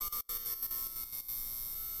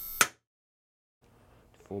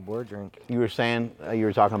full bore drink. You were saying, you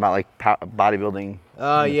were talking about like bodybuilding.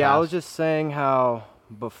 Yeah, I was just saying how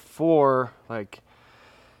before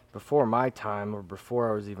my time, or before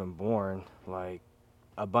I was even born, like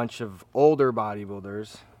a bunch of older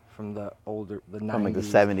bodybuilders from the 90s. From like the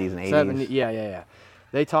 70s and 80s. Yeah.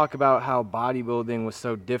 They talk about how bodybuilding was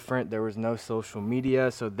so different. There was no social media,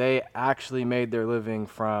 so they actually made their living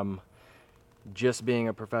from just being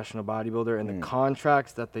a professional bodybuilder, and the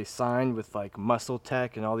contracts that they signed with like Muscle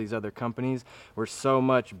Tech and all these other companies were so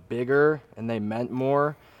much bigger, and they meant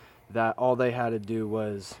more, that all they had to do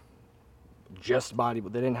was just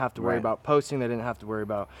bodybuild. They didn't have to worry about posting. They didn't have to worry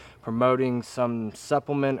about promoting some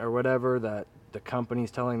supplement or whatever that the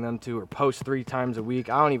company's telling them to, or post 3 times a week.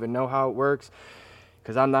 I don't even know how it works,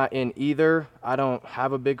 because I'm not in either. I don't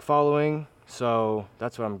have a big following, so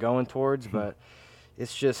that's what I'm going towards. But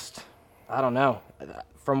it's just, I don't know.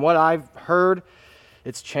 From what I've heard,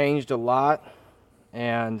 it's changed a lot.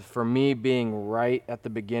 And for me, being right at the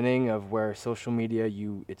beginning of where social media,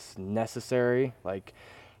 it's necessary. Like,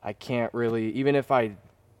 I can't really, even if I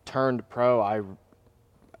turned pro, I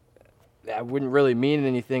wouldn't really mean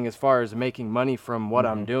anything as far as making money from what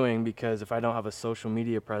I'm doing, because if I don't have a social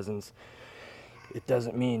media presence, it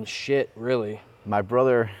doesn't mean shit, really. My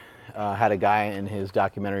brother had a guy in his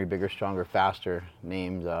documentary Bigger, Stronger, Faster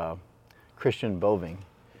named Christian Boving,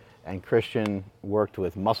 and Christian worked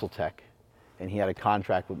with Muscle Tech, and he had a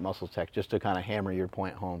contract with Muscle Tech, just to kind of hammer your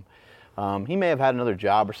point home. He may have had another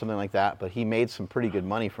job or something like that, but he made some pretty good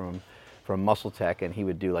money from Muscle Tech, and he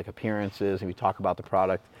would do like appearances and he would talk about the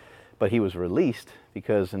product. But he was released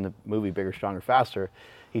because in the movie Bigger, Stronger, Faster,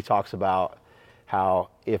 he talks about how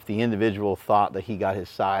if the individual thought that he got his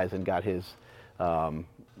size and got his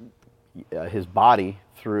body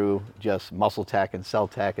through just Muscle Tech and Cell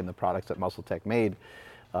Tech and the products that Muscle Tech made,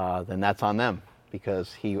 then that's on them,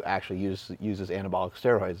 because he actually uses anabolic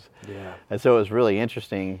steroids. Yeah. And so it was really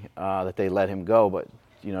interesting that they let him go. But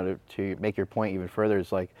you know, to make your point even further,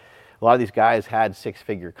 it's like a lot of these guys had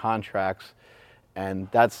 6-figure contracts, and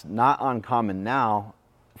that's not uncommon now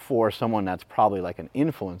for someone that's probably like an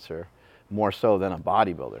influencer, more so than a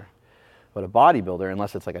bodybuilder. But a bodybuilder,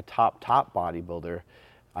 unless it's like a top bodybuilder,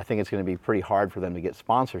 I think it's going to be pretty hard for them to get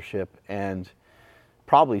sponsorship, and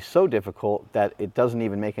probably so difficult that it doesn't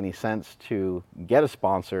even make any sense to get a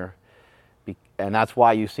sponsor. And that's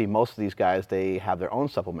why you see most of these guys, they have their own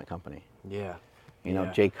supplement company. Yeah. You know,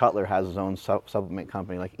 Jay Cutler has his own supplement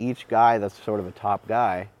company. Like each guy that's sort of a top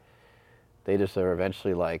guy, they just are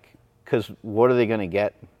eventually like, because what are they going to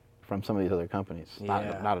get from some of these other companies?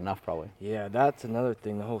 Not enough, probably. Yeah, that's another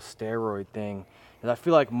thing, the whole steroid thing. And I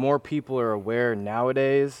feel like more people are aware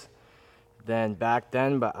nowadays than back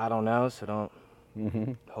then, but I don't know, so don't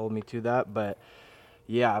hold me to that. But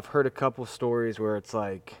yeah, I've heard a couple stories where it's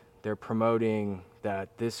like they're promoting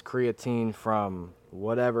that this creatine from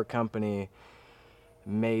whatever company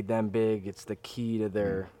made them big. It's the key to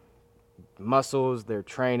their muscles, their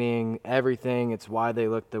training, everything. It's why they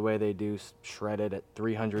look the way they do, shredded at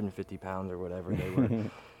 350 pounds or whatever they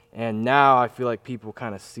were. And now I feel like people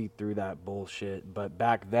kind of see through that bullshit. But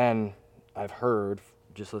back then, I've heard,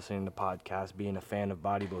 just listening to podcasts, being a fan of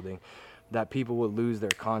bodybuilding, that people would lose their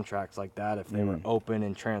contracts like that if they were open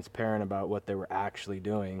and transparent about what they were actually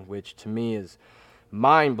doing, which to me is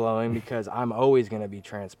mind-blowing, because I'm always going to be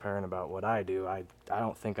transparent about what I do. I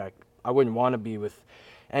don't think I wouldn't want to be with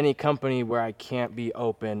any company where I can't be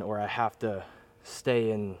open, or I have to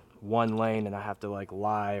stay in one lane and I have to like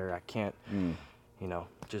lie, or I can't, you know,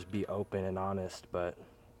 just be open and honest. But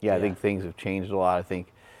yeah, I think things have changed a lot. I think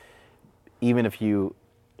even if you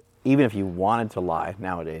wanted to lie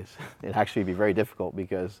nowadays, it'd actually be very difficult,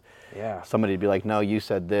 because somebody'd be like, no, you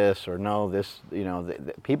said this, or no, this, you know,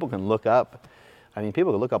 people can look up. I mean,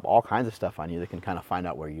 people can look up all kinds of stuff on you. They can kind of find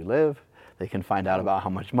out where you live. They can find out about how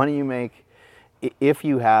much money you make. If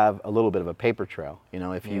you have a little bit of a paper trail, you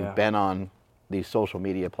know, if you've been on these social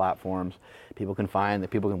media platforms, people can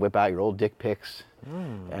whip out your old dick pics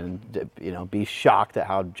and, you know, be shocked at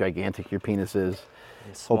how gigantic your penis is.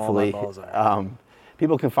 Hopefully,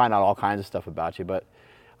 people can find out all kinds of stuff about you. But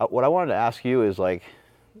what I wanted to ask you is, like,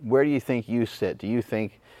 where do you think you sit? Do you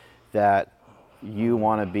think that you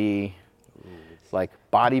want to be like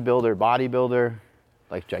bodybuilder,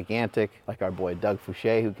 like gigantic, like our boy Doug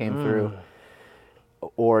Fouché who came through?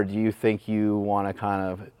 Or do you think you want to kind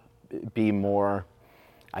of be more,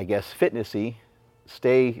 I guess, fitnessy,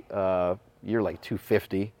 stay, you're like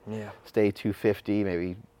 250, stay 250,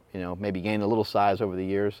 maybe, you know, maybe gain a little size over the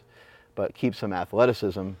years, but keep some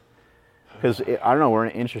athleticism? Because, I don't know, we're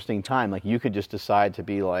in an interesting time. Like, you could just decide to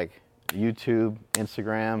be like YouTube,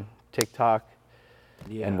 Instagram, TikTok.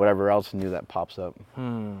 Yeah. and whatever else new that pops up.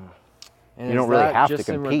 And you don't really have to just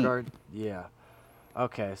in compete. Yeah.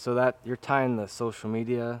 Okay, so that you're tying the social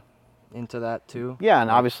media into that too? Yeah, and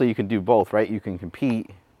obviously you can do both, right? You can compete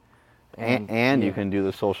and yeah. you can do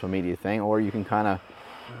the social media thing, or you can kind of,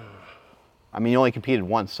 I mean, you only competed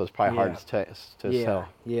once, so it's probably hard to sell.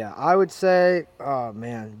 Yeah, I would say, oh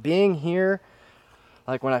man, being here,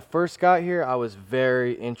 like when I first got here, I was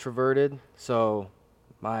very introverted. So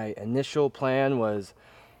my initial plan was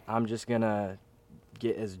I'm just going to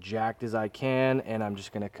get as jacked as I can, and I'm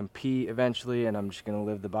just going to compete eventually, and I'm just going to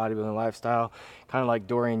live the bodybuilding lifestyle. Kind of like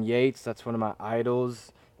Dorian Yates, that's one of my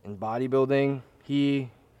idols in bodybuilding. He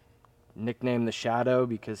nicknamed the Shadow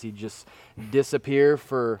because he just disappear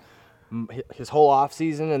for his whole off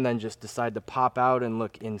season and then just decide to pop out and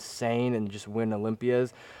look insane and just win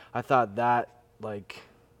Olympias. I thought that like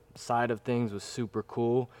side of things was super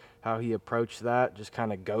cool, how he approached that, just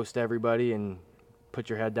kind of ghost everybody and put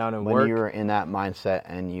your head down and work. When you were in that mindset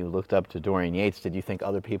and you looked up to Dorian Yates, did you think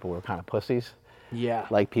other people were kind of pussies? Yeah.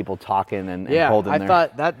 Like people talking and Yeah, holding I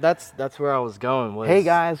thought that's where I was going. Was, hey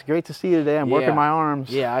guys, great to see you today. I'm working my arms.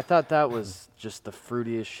 Yeah, I thought that was just the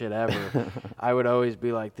fruitiest shit ever. I would always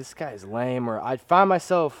be like, this guy's lame, or I'd find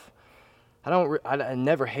myself, I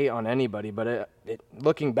never hate on anybody, but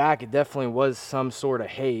looking back, it definitely was some sort of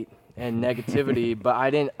hate and negativity, but I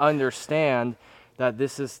didn't understand that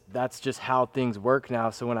that's just how things work now.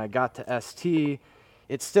 So when I got to ST,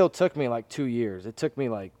 it still took me like 2 years. It took me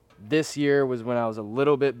like, this year was when I was a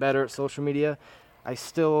little bit better at social media. I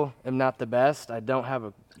still am not the best. I don't have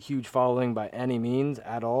a huge following by any means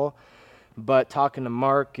at all. But talking to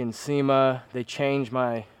Mark and Seema, they changed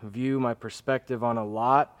my view, my perspective on a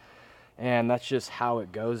lot. And that's just how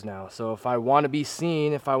it goes now. So if I want to be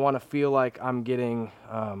seen, if I want to feel like I'm getting,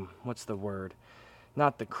 what's the word?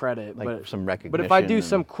 Not the credit, like but some recognition. But if I do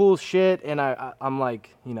some cool shit and I'm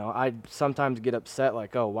like, you know, I sometimes get upset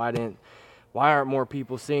like, oh, why aren't more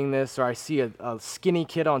people seeing this? Or I see a skinny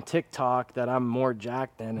kid on TikTok that I'm more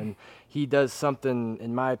jacked than, and he does something,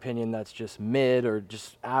 in my opinion, that's just mid or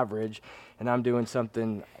just average, and I'm doing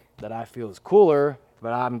something that I feel is cooler,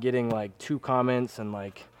 but I'm getting like 2 comments and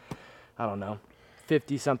like, I don't know,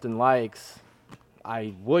 50-something likes.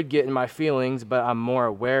 I would get in my feelings, but I'm more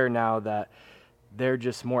aware now that they're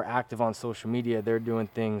just more active on social media. They're doing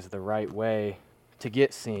things the right way to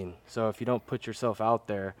get seen. So if you don't put yourself out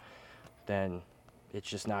there, then it's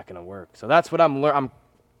just not going to work. So that's what I'm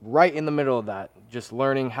right in the middle of that, just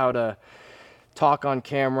learning how to talk on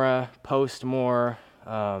camera, post more,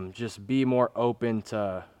 just be more open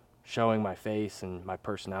to showing my face and my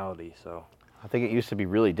personality. So I think it used to be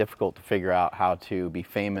really difficult to figure out how to be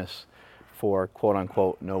famous for quote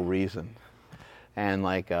unquote no reason. And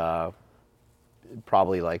like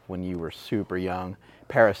probably like when you were super young,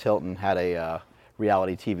 Paris Hilton had a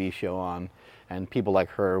reality TV show on, and people like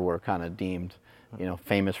her were kind of deemed, you know,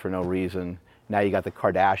 famous for no reason. Now you got the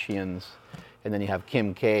Kardashians, and then you have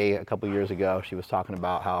Kim K a couple years ago. She was talking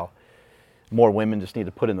about how more women just need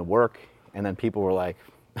to put in the work, and then people were like,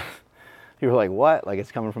 what? Like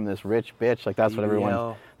it's coming from this rich bitch. Like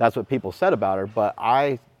that's what people said about her. But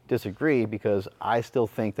I disagree because I still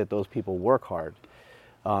think that those people work hard.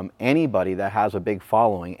 Anybody that has a big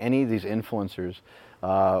following, any of these influencers,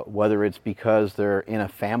 whether it's because they're in a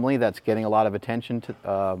family that's getting a lot of attention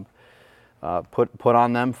to put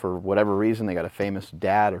on them for whatever reason, they got a famous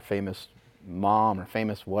dad or famous mom or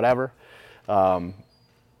famous whatever. A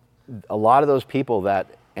lot of those people that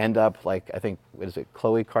end up like, I think, what is it,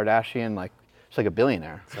 Khloe Kardashian, like she's like a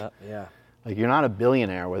billionaire. yeah. Like you're not a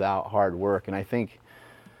billionaire without hard work, and I think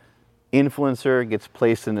influencer gets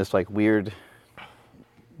placed in this like weird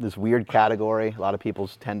category. A lot of people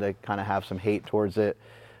tend to kind of have some hate towards it.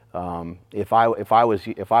 If I was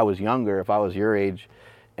younger, if I was your age,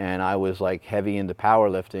 and I was like heavy into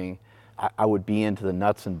powerlifting, I would be into the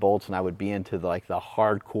nuts and bolts, and I would be into the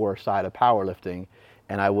hardcore side of powerlifting,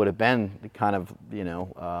 and I would have been kind of, you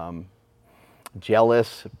know,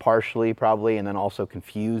 jealous partially probably, and then also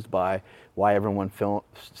confused by why everyone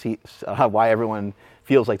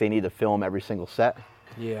feels like they need to film every single set.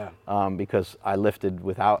 Yeah. Because I lifted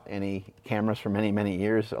without any cameras for many, many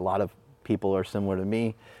years. A lot of people are similar to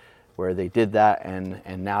me where they did that,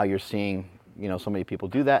 and now you're seeing, you know, so many people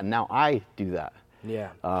do that, and now I do that. Yeah.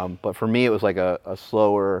 But for me, it was like a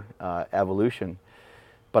slower evolution.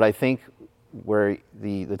 But I think where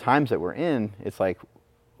the times that we're in, it's like,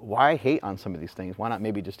 why hate on some of these things? Why not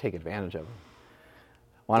maybe just take advantage of them?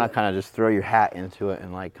 Why not kind of just throw your hat into it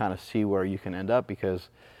and like kind of see where you can end up? Because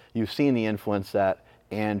you've seen the influence that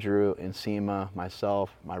Andrew and Seema, myself,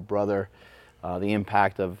 my brother, the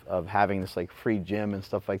impact of having this like free gym and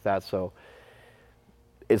stuff like that. So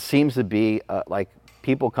it seems to be like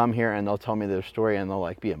people come here and they'll tell me their story and they'll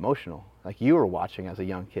like be emotional. Like you were watching as a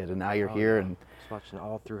young kid and now you're here and I was watching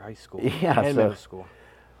all through high school and middle school.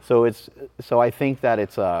 So I think that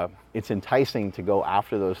it's enticing to go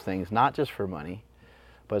after those things, not just for money,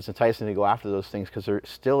 but it's enticing to go after those things because there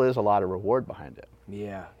still is a lot of reward behind it.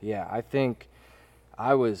 Yeah. I think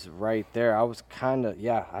I was right there. I was kind of,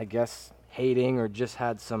 I guess hating or just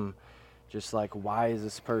had some, just like, why is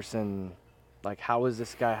this person, like, how does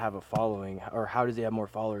this guy have a following? Or how does he have more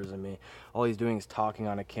followers than me? All he's doing is talking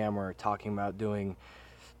on a camera, talking about doing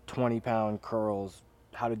 20-pound curls,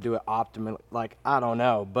 how to do it optimally. Like, I don't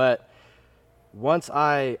know. But once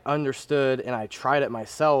I understood and I tried it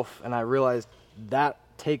myself and I realized that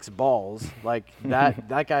takes balls, like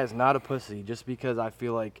that guy is not a pussy just because I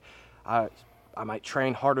feel like I might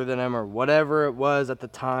train harder than him or whatever it was at the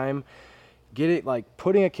time. Get it, like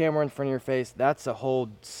putting a camera in front of your face, that's a whole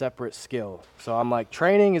separate skill. So I'm like,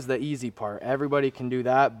 training is the easy part. Everybody can do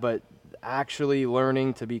that, but actually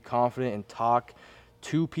learning to be confident and talk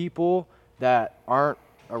to people that aren't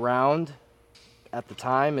around at the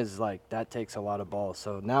time is like, that takes a lot of balls.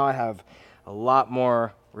 So now I have a lot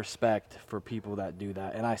more respect for people that do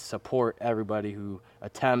that, and I support everybody who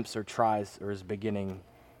attempts or tries or is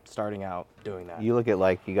starting out doing that. You look at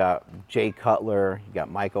like, you got Jay Cutler, you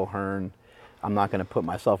got Mike O'Hearn. I'm not going to put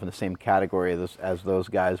myself in the same category as those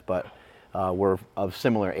guys, but we're of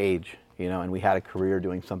similar age, you know, and we had a career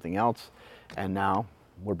doing something else, and now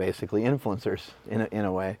we're basically influencers in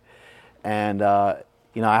a way. And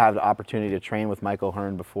you know, I had the opportunity to train with Mike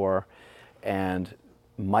O'Hearn before, and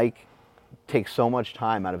Mike takes so much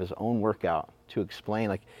time out of his own workout to explain,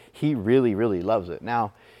 like, he really, really loves it.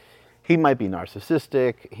 Now, he might be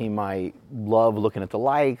narcissistic, he might love looking at the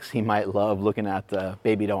likes, he might love looking at the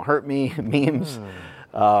baby don't hurt me memes.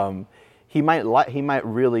 He might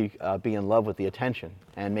really be in love with the attention,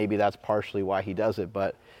 and maybe that's partially why he does it.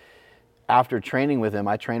 But after training with him,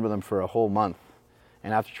 I trained with him for a whole month.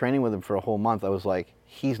 And after training with him for a whole month, I was like,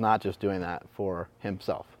 he's not just doing that for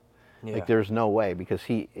himself. Yeah. Like, there's no way, because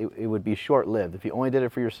it would be short-lived. If you only did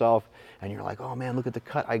it for yourself and you're like, oh man, look at the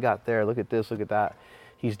cut I got there, look at this, look at that.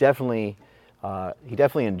 He definitely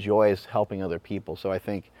enjoys helping other people. So I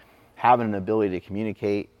think having an ability to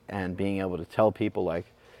communicate and being able to tell people, like,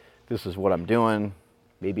 this is what I'm doing.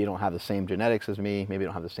 Maybe you don't have the same genetics as me, maybe you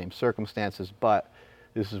don't have the same circumstances, but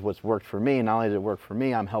this is what's worked for me. Not only did it work for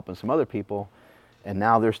me, I'm helping some other people, and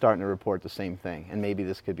now they're starting to report the same thing, and maybe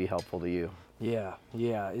this could be helpful to you. Yeah.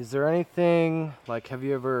 Is there anything, like,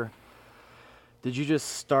 did you just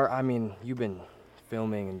start, I mean, you've been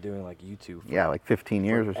filming and doing like YouTube for like 15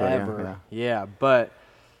 years or so. Yeah, but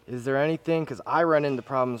is there anything, because I run into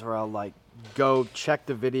problems where I'll like go check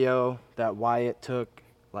the video that Wyatt took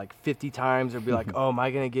like 50 times or be like, oh, am I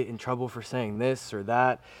gonna get in trouble for saying this or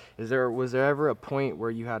that? Was there ever a point where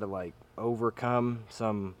you had to like overcome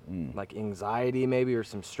some like anxiety maybe or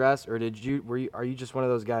some stress, or are you just one of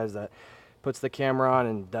those guys that puts the camera on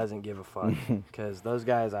and doesn't give a fuck? Because those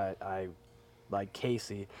guys, I like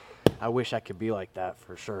Casey, I wish I could be like that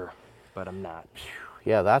for sure, but I'm not.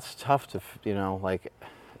 Yeah, that's tough to, you know, like,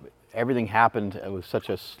 everything happened, it was such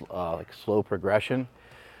a like slow progression.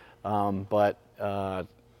 But I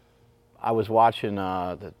was watching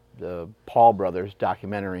the Paul brothers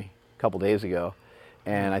documentary a couple days ago,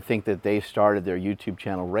 and I think that they started their YouTube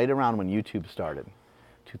channel right around when YouTube started,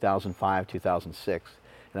 2005, 2006.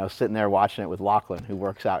 And I was sitting there watching it with Lachlan, who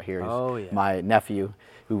works out here. He's my nephew,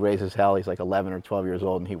 who raises hell. He's like 11 or 12 years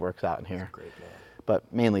old, and he works out in here. Great man.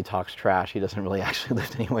 But mainly talks trash. He doesn't really actually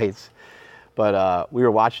lift any weights. But we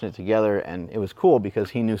were watching it together, and it was cool because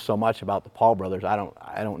he knew so much about the Paul brothers. I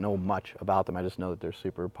don't know much about them. I just know that they're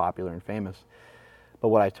super popular and famous. But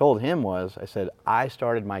what I told him was, I said, I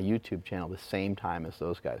started my YouTube channel the same time as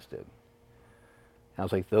those guys did. And I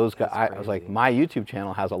was like, those guys. I was like, my YouTube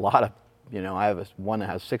channel has a lot of, you know, I have one that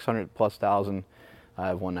has 600,000+. I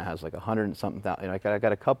have one that has like 100 and something thousand. You know, I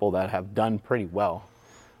got a couple that have done pretty well,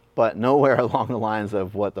 but nowhere along the lines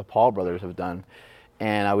of what the Paul brothers have done.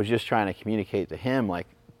 And I was just trying to communicate to him, like,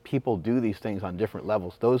 people do these things on different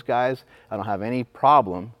levels. Those guys, I don't have any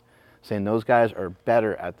problem saying those guys are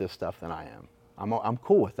better at this stuff than I am. I'm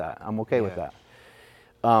cool with that. I'm okay with that.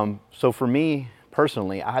 So for me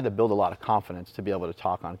personally, I had to build a lot of confidence to be able to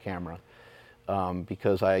talk on camera,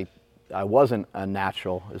 because I wasn't a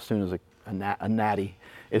natural as soon as a natty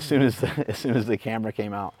as soon as the camera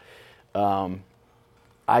came out.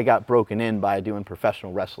 I got broken in by doing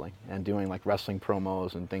professional wrestling and doing like wrestling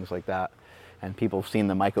promos and things like that. And people have seen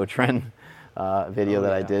the Mike O'Tren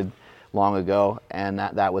video I did long ago, and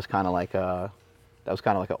that was kind of like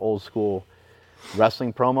an old school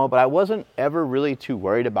wrestling promo, but I wasn't ever really too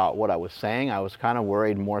worried about what I was saying. I was kind of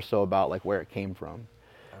worried more so about like where it came from.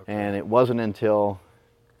 Okay. And it wasn't until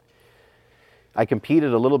I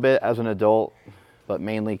competed a little bit as an adult, but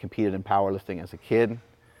mainly competed in powerlifting as a kid,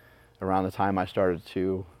 around the time I started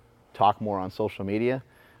to talk more on social media.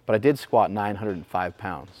 But I did squat 905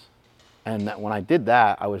 pounds. And when I did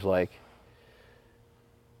that, I was like,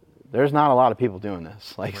 there's not a lot of people doing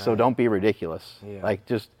this. Like, right. So don't be ridiculous. Yeah. Like,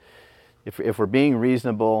 just, if we're being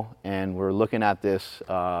reasonable and we're looking at this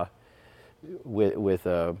with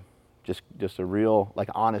just a real, like,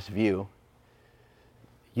 honest view,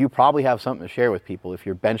 you probably have something to share with people if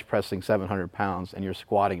you're bench pressing 700 pounds and you're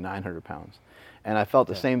squatting 900 pounds. And I felt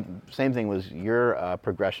the same thing was your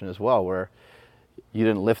progression as well, where you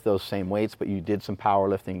didn't lift those same weights, but you did some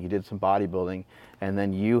powerlifting, you did some bodybuilding, and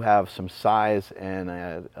then you have some size and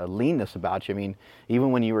a leanness about you. I mean,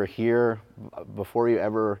 even when you were here, before you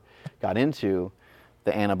ever got into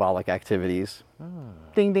the anabolic activities,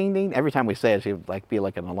 ding, ding, ding, every time we say it, it would like be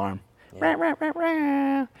like an alarm. Yeah. Rah, rah, rah,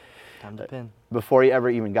 rah. Time to pin. Before you ever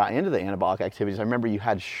even got into the anabolic activities, I remember you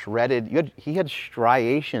had he had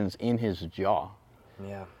striations in his jaw.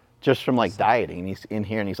 Yeah. Just from like dieting, and he's in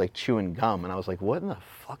here and he's like chewing gum, and I was like, what in the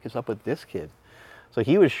fuck is up with this kid? So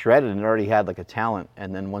he was shredded and already had like a talent,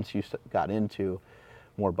 and then once you got into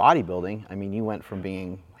more bodybuilding, I mean, you went from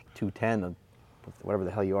being like 210 to whatever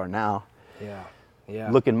the hell you are now. Yeah.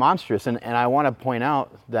 Looking monstrous, and I want to point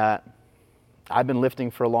out that I've been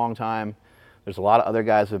lifting for a long time. There's a lot of other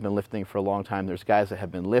guys who have been lifting for a long time. There's guys that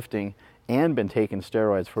have been lifting and been taking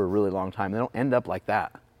steroids for a really long time. They don't end up like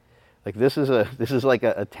that. Like this is like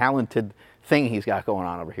a talented thing he's got going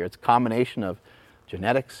on over here. It's a combination of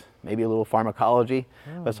genetics, maybe a little pharmacology,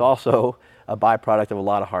 but it's also a byproduct of a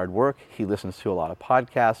lot of hard work. He listens to a lot of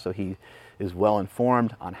podcasts, so he is well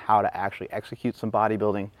informed on how to actually execute some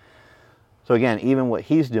bodybuilding. So again, even what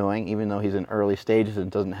he's doing, even though he's in early stages and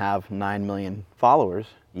doesn't have 9 million followers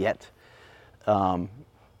yet,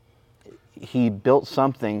 he built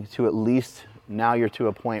something to at least now you're to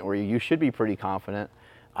a point where you should be pretty confident.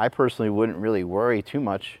 I personally wouldn't really worry too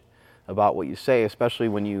much about what you say, especially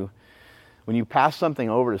when you pass something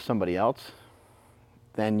over to somebody else,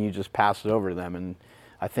 then you just pass it over to them. And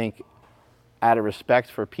I think out of respect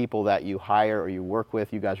for people that you hire or you work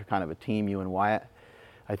with, you guys are kind of a team, you and Wyatt,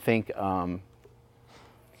 I think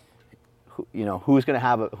who's going to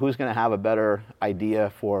have a better idea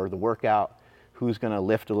for the workout, who's going to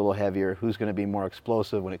lift a little heavier, who's going to be more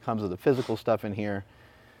explosive when it comes to the physical stuff in here.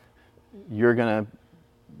 You're going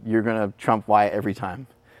to trump Wyatt every time.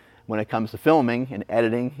 When it comes to filming and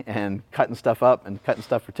editing and cutting stuff up and cutting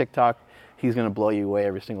stuff for TikTok, he's going to blow you away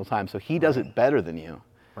every single time. So he does it better than you.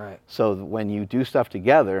 Right. So when you do stuff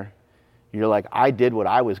together, you're like, I did what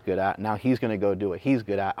I was good at. Now he's going to go do what he's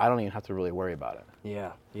good at. I don't even have to really worry about it.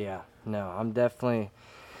 Yeah. No, I'm definitely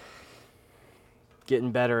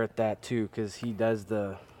getting better at that too, because he does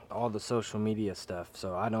all the social media stuff.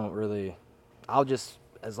 So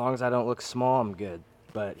as long as I don't look small, I'm good.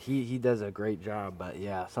 But he does a great job. But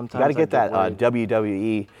yeah, sometimes you got to get that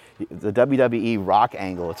WWE, the WWE Rock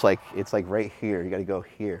angle. It's like right here. You got to go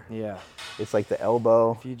here. Yeah. It's like the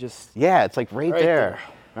elbow. If you just it's like right there.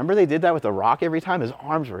 Remember they did that with The Rock every time? His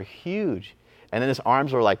arms were huge, and then his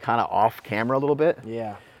arms were like kind of off camera a little bit.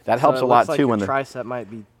 Yeah. That helps a lot like too. When the tricep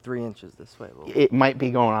might be 3 inches this way. It might be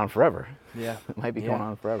going on forever. Yeah. It might be going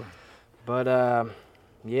on forever. But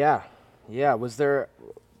yeah. Was there,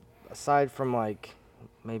 aside from like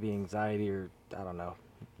maybe anxiety or I don't know,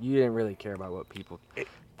 you didn't really care about what people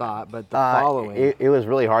thought, but the following. It was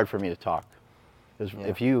really hard for me to talk.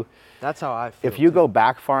 That's how I feel. If you go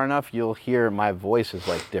back far enough, you'll hear my voice is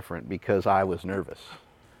like different because I was nervous.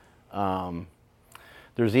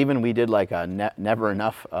 We did like a Never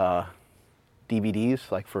Enough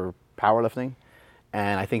DVDs like for powerlifting,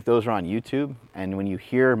 and I think those are on YouTube. And when you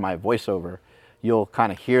hear my voiceover, you'll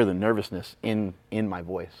kind of hear the nervousness in my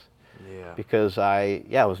voice. Yeah. Because I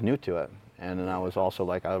was new to it, and then I was also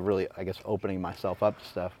like opening myself up to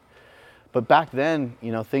stuff. But back then,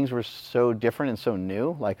 things were so different and so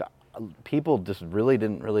new. Like people just really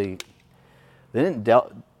didn't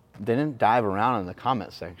dive around in the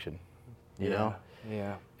comment section, you know.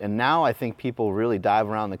 Yeah. And now I think people really dive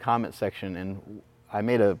around the comment section. And I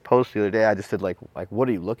made a post the other day. I just said like what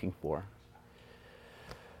are you looking for?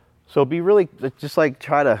 So be really just like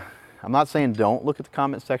try to. I'm not saying don't look at the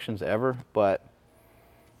comment sections ever, but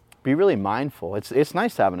be really mindful. It's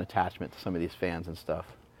nice to have an attachment to some of these fans and stuff.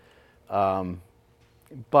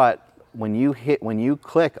 But when you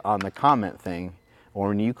click on the comment thing, or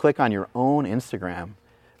when you click on your own Instagram,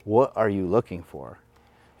 what are you looking for?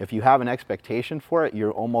 If you have an expectation for it,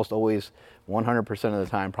 you're almost always 100% of the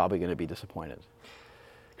time probably going to be disappointed.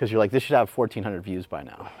 Because you're like, this should have 1,400 views by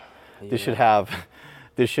now. Yeah. This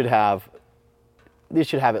should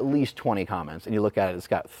have at least 20 comments. And you look at it, it's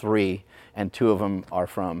got 3, and 2 of them are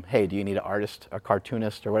from, hey, do you need an artist, a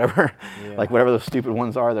cartoonist, or whatever? Yeah. Like whatever those stupid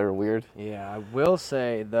ones are that are weird. Yeah, I will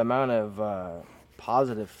say the amount of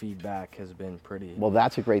positive feedback has been pretty well,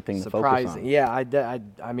 that's a great thing surprising. To focus on. Yeah,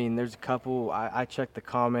 I mean, there's a couple. I check the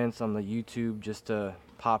comments on the YouTube just to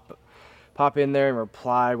pop in there and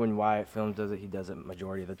reply when Wyatt Films does it. He does it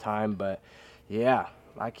majority of the time. But yeah,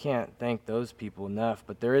 I can't thank those people enough.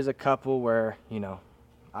 But there is a couple where, you know,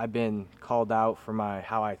 I've been called out for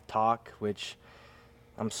how I talk, which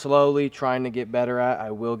I'm slowly trying to get better at.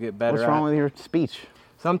 I will get better at. What's wrong with your speech?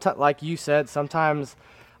 Sometimes, like you said, sometimes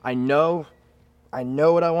I know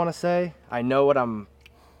what I want to say. I know what I'm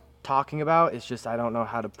talking about. It's just I don't know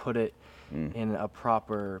how to put it in a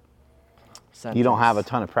proper sentence. You don't have a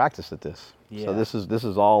ton of practice at this. Yeah. So this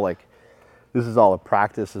is all a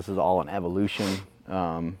practice. This is all an evolution.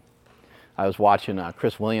 I was watching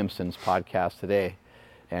Chris Williamson's podcast today,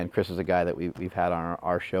 and Chris is a guy that we've had on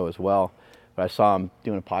our show as well. But I saw him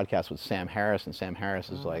doing a podcast with Sam Harris, and Sam Harris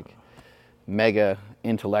is like mega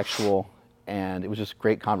intellectual. And it was just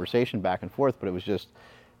great conversation back and forth, but it was just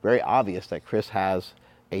very obvious that Chris has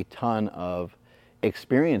a ton of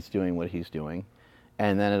experience doing what he's doing.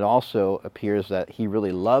 And then it also appears that he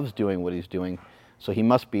really loves doing what he's doing. So he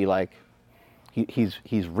must be like,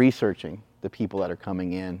 he's researching the people that are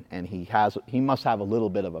coming in, and he must have a little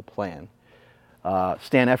bit of a plan.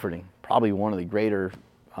 Stan Efferding, probably one of the greater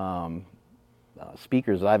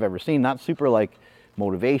speakers that I've ever seen. Not super like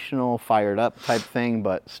motivational, fired up type thing,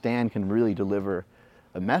 but Stan can really deliver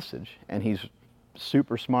a message, and he's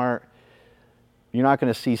super smart. You're not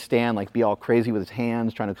going to see Stan like be all crazy with his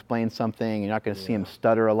hands trying to explain something. You're not going to see him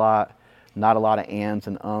stutter a lot, not a lot of ands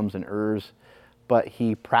and ums and ers, but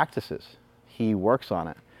he practices. He works on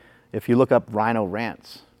it. If you look up Rhino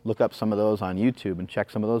Rants, look up some of those on YouTube and check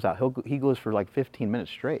some of those out. He goes for like 15 minutes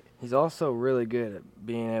straight. He's also really good at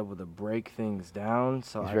being able to break things down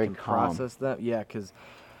so I can process them. Yeah, because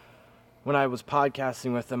when I was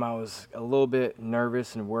podcasting with him, I was a little bit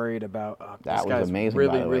nervous and worried about that this guy's was amazing,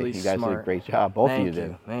 really, by the way. really you guys smart. did a great job. Both of you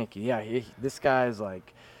did. Thank you. Yeah, this guy's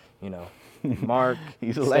like, you know, Mark,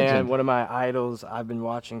 he's a Stan, legend. one of my idols. I've been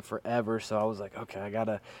watching forever, so I was like, okay,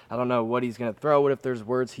 I don't know what he's gonna throw. What if there's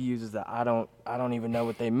words he uses that I don't even know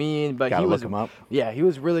what they mean? But gotta look him up. Yeah, he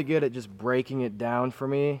was really good at just breaking it down for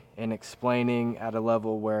me and explaining at a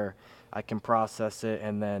level where I can process it,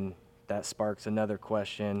 and then that sparks another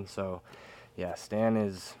question. So, yeah, Stan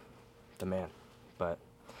is the man. But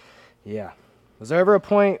yeah, was there ever a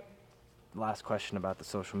point? Last question about the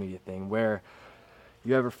social media thing, where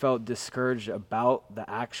you ever felt discouraged about the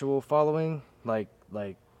actual following? Like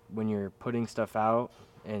when you're putting stuff out,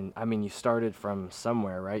 and I mean, you started from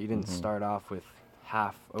somewhere, right? You didn't start off with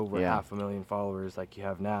half a million followers like you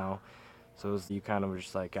have now. So you kind of were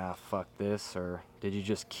just like, fuck this, or did you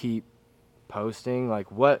just keep posting?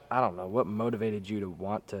 Like what motivated you to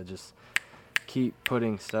want to just keep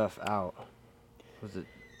putting stuff out? Was it?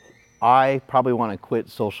 I probably want to quit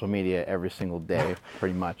social media every single day,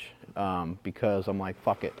 pretty much, because I'm like,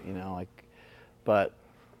 fuck it, you know, like, but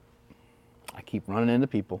I keep running into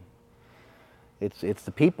people. It's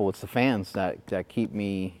the people, it's the fans that keep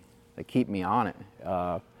me on it.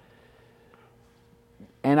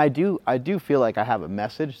 And I do feel like I have a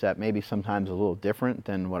message that maybe sometimes a little different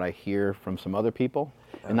than what I hear from some other people.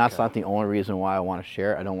 And that's not the only reason why I want to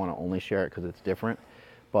share it. I don't want to only share it because it's different,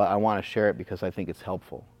 but I want to share it because I think it's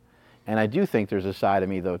helpful. And I do think there's a side of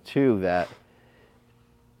me, though, too, that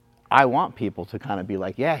I want people to kind of be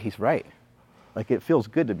like, yeah, he's right. Like, it feels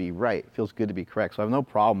good to be right. It feels good to be correct. So I have no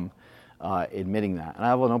problem admitting that. And I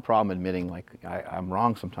have no problem admitting, like, I'm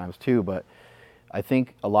wrong sometimes, too. But I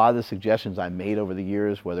think a lot of the suggestions I made over the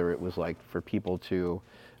years, whether it was, like, for people to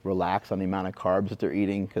relax on the amount of carbs that they're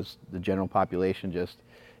eating, because the general population just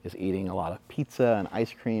is eating a lot of pizza and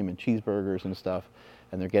ice cream and cheeseburgers and stuff,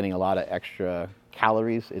 and they're getting a lot of extra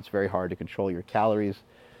calories. It's very hard to control your calories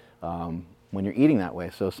when you're eating that way.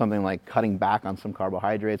 So something like cutting back on some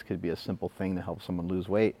carbohydrates could be a simple thing to help someone lose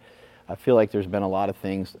weight. I feel like there's been a lot of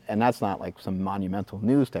things, and that's not like some monumental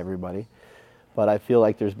news to everybody, but I feel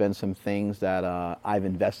like there's been some things that I've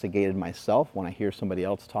investigated myself when I hear somebody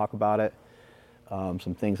else talk about it,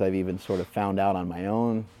 some things I've even sort of found out on my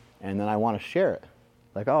own, and then I want to share it.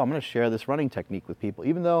 Like, oh, I'm going to share this running technique with people,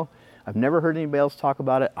 even though I've never heard anybody else talk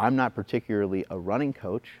about it. I'm not particularly a running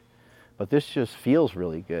coach, but this just feels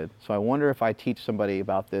really good. So I wonder if I teach somebody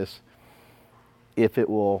about this, if it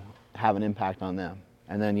will have an impact on them.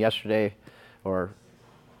 And then yesterday, or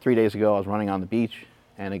 3 days ago, I was running on the beach,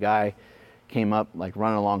 and a guy came up like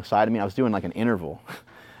running alongside of me. I was doing like an interval,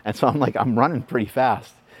 and so I'm running pretty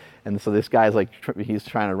fast, and so this guy's like he's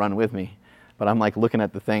trying to run with me, but I'm like looking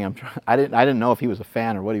at the thing. I didn't know if he was a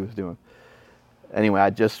fan or what he was doing. Anyway, I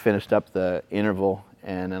just finished up the interval,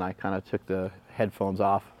 and then I kind of took the headphones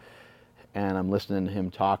off, and I'm listening to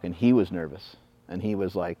him talk, and he was nervous, and he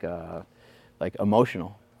was like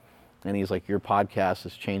emotional. And he's like, your podcast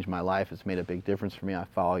has changed my life. It's made a big difference for me. I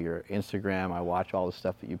follow your Instagram. I watch all the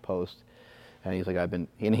stuff that you post. And he's like,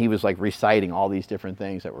 and he was like reciting all these different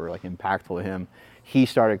things that were like impactful to him. He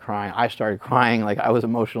started crying. I started crying. Like I was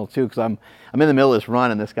emotional too, because I'm in the middle of this run,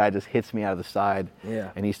 and this guy just hits me out of the side. Yeah.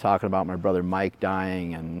 And he's talking about my brother Mike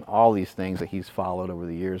dying and all these things that he's followed over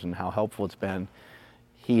the years and how helpful it's been.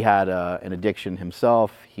 He had an addiction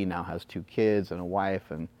himself. He now has 2 kids and a wife,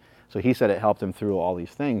 and so he said it helped him through all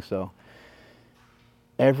these things. So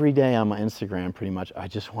every day on my Instagram, pretty much, I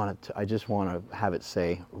just want to have it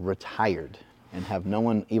say retired, and have no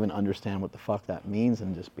one even understand what the fuck that means,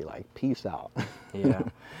 and just be like, peace out. Yeah.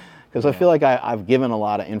 Because I feel like I've given a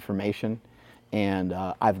lot of information, and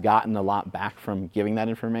I've gotten a lot back from giving that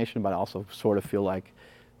information, but I also sort of feel like,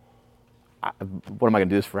 what am I going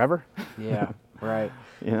to do this forever? Yeah, right.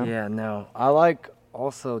 You know? Yeah, no. I like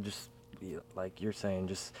also just, like you're saying,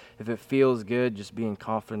 just if it feels good, just being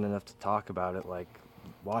confident enough to talk about it, like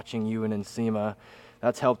watching you and Nsima,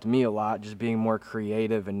 that's helped me a lot, just being more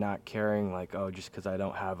creative and not caring like, oh, just because I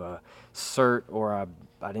don't have a cert or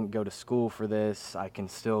I didn't go to school for this, I can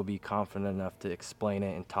still be confident enough to explain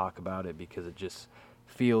it and talk about it because it just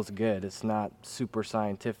feels good. It's not super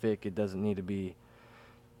scientific. It doesn't need to be,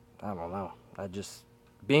 I don't know.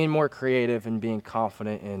 Being more creative and being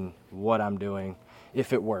confident in what I'm doing,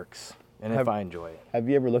 if it works and if I enjoy it. Have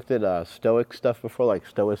you ever looked at Stoic stuff before, like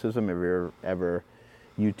Stoicism? Have you ever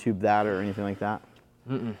YouTube that or anything like that?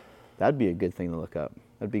 Mm-mm. That'd be a good thing to look up.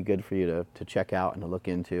 That'd be good for you to check out and to look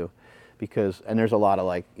into, and there's a lot of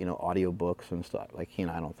like, audio books and stuff. Like,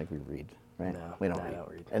 I don't think we read, right? No, we don't I read. don't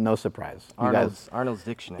read. And no surprise. Arnold's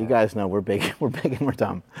dictionary. You guys know we're big, and we're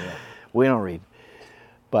dumb. Yeah. We don't read.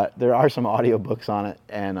 But there are some audio books on it,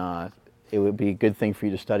 and it would be a good thing for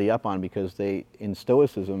you to study up on, because in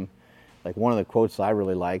Stoicism, like one of the quotes I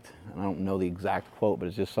really liked, and I don't know the exact quote, but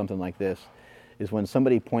it's just something like this, is when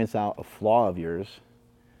somebody points out a flaw of yours,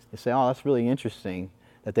 they say, oh, that's really interesting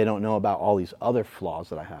that they don't know about all these other flaws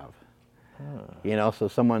that I have. So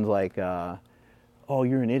someone's like, oh,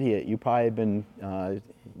 you're an idiot. You probably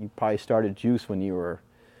started juice when you were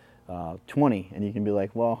 20, and you can be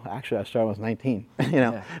like, well, actually I started when I was 19,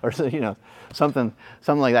 Yeah. or something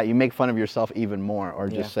like that. You make fun of yourself even more, or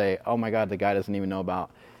just say, oh my God, the guy doesn't even know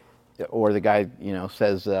about, or the guy,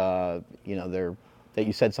 says, that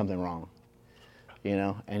you said something wrong,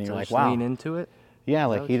 and you're like, wow. Lean into it. Yeah,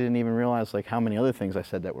 like he didn't even realize like how many other things I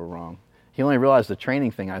said that were wrong. He only realized the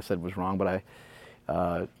training thing I said was wrong, but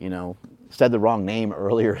I, said the wrong name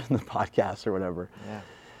earlier in the podcast or whatever. Yeah.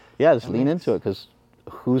 Yeah, just lean into it, because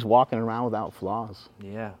who's walking around without flaws?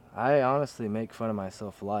 Yeah, I honestly make fun of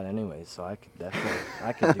myself a lot anyway, so I could do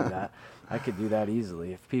that. I could do that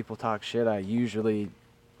easily. If people talk shit, I usually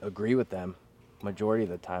agree with them majority of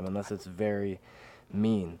the time, unless it's very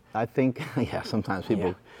mean. I think, sometimes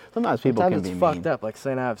people can be it's mean. fucked up, like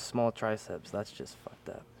saying I have small triceps. That's just fucked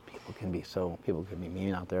up. People can be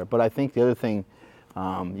mean out there. But I think the other thing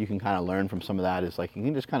you can kind of learn from some of that is like, you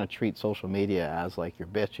can just kind of treat social media as like your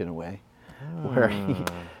bitch in a way, where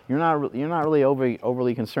you're not really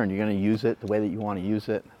overly concerned. You're going to use it the way that you want to use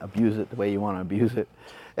it, abuse it the way you want to abuse it,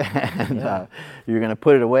 and you're going to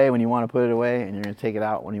put it away when you want to put it away, and you're going to take it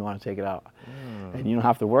out when you want to take it out, and you don't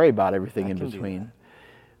have to worry about everything in between.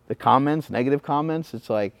 The comments, negative comments, it's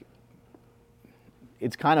like,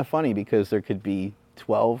 it's kind of funny, because there could be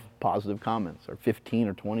 12 positive comments or 15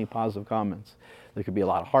 or 20 positive comments. There could be a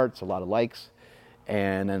lot of hearts, a lot of likes,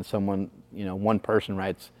 and then someone, one person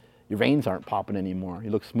writes, your veins aren't popping anymore. You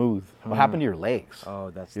look smooth. What happened to your legs? Oh,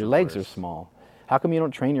 that's your legs are small. How come you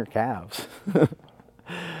don't train your calves?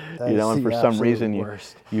 And for some reason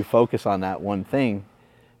you focus on that one thing,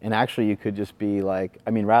 and actually you could just be like,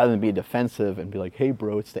 rather than be defensive and be like, hey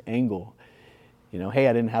bro, it's the angle. Hey,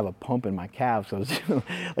 I didn't have a pump in my calves. So like,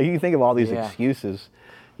 you can think of all these excuses,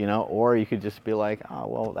 or you could just be like, oh,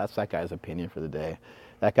 well, that's that guy's opinion for the day.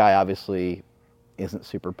 That guy obviously isn't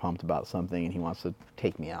super pumped about something, and he wants to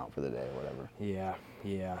take me out for the day or whatever.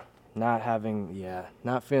 Yeah.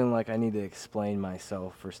 Not feeling like I need to explain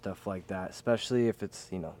myself for stuff like that, especially if it's,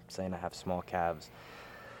 saying I have small calves.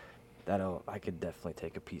 I could definitely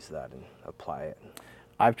take a piece of that and apply it.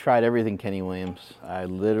 I've tried everything Kenny Williams. I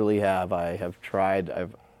literally have. I've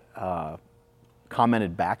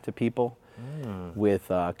commented back to people with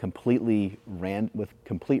complete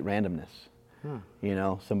randomness. You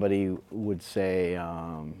know, somebody would say,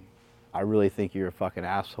 I really think you're a fucking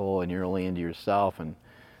asshole and you're only into yourself and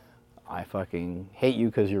I fucking hate you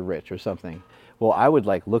because you're rich or something. Well, I would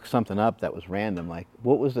like look something up that was random, like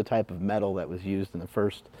what was the type of metal that was used in the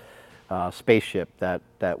first spaceship that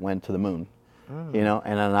went to the moon? You know,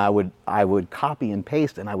 and then I would copy and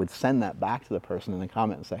paste and I would send that back to the person in the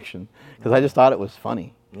comment section because I just thought it was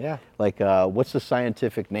funny. Yeah. Like, what's the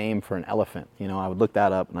scientific name for an elephant? You know, I would look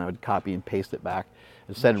that up and I would copy and paste it back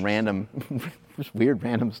and send random, just weird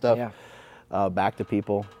random stuff back to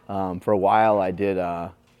people. For a while I did,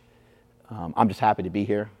 I'm just happy to be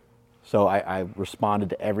here. So I responded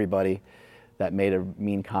to everybody that made a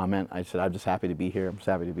mean comment. I said, I'm just happy to be here. I'm just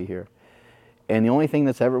happy to be here. And the only thing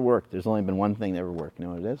that's ever worked, there's only been one thing that ever worked. You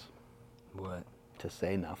know what it is? What? To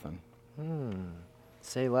say nothing.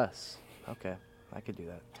 Say less. Okay, I could do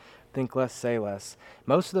that. Think less, say less.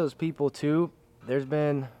 Most of those people too, there's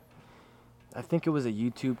been, I think it was a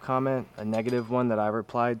YouTube comment, a negative one that I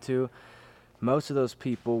replied to. Most of those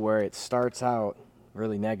people where it starts out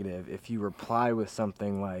really negative, if you reply with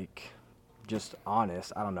something like just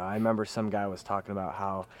honest, I don't know. I remember some guy was talking about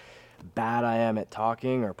how bad I am at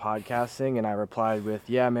talking or podcasting, and I replied with,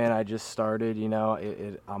 yeah man, I just started, you know,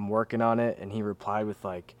 I'm working on it. And he replied with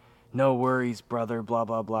like, no worries brother, blah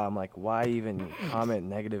blah blah. I'm like, why even comment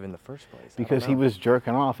negative in the first place? Because he was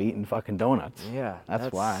jerking off eating fucking donuts. Yeah,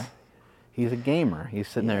 that's why. He's a gamer. He's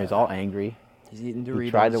sitting there, he's all angry. He's eating Doritos. He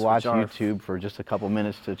tried to watch YouTube for just a couple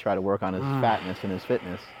minutes to try to work on his fatness and his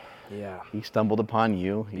fitness. Yeah. He stumbled upon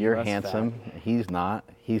you. You're handsome. Fat. He's not.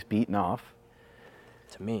 He's beaten off.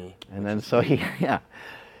 To me. And then so he's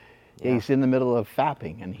in the middle of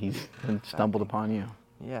fapping and he's stumbled upon you.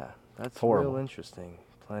 Yeah, that's horrible. Real interesting.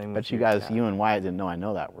 Playing with but you guys, you and Wyatt didn't know I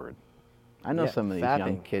know that word. I know some of these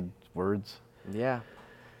young kids' words. Yeah.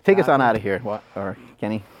 Take us on out of here, what, or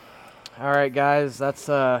Kenny. All right, guys, that's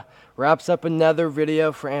wraps up another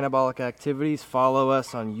video for Anabolic Activities. Follow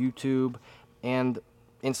us on YouTube and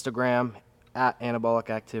Instagram at Anabolic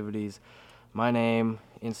Activities. My name,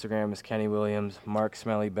 Instagram is Kenny Williams, Mark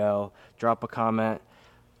Smelly Bell. Drop a comment,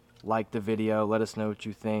 like the video, let us know what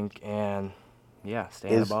you think, and yeah, stay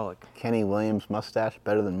anabolic. Kenny Williams' mustache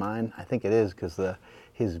better than mine? I think it is because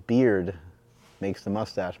his beard makes the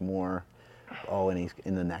mustache more. Oh, and he's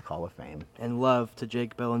in the Neck Hall of Fame. And love to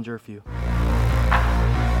Jake Bellingerfew.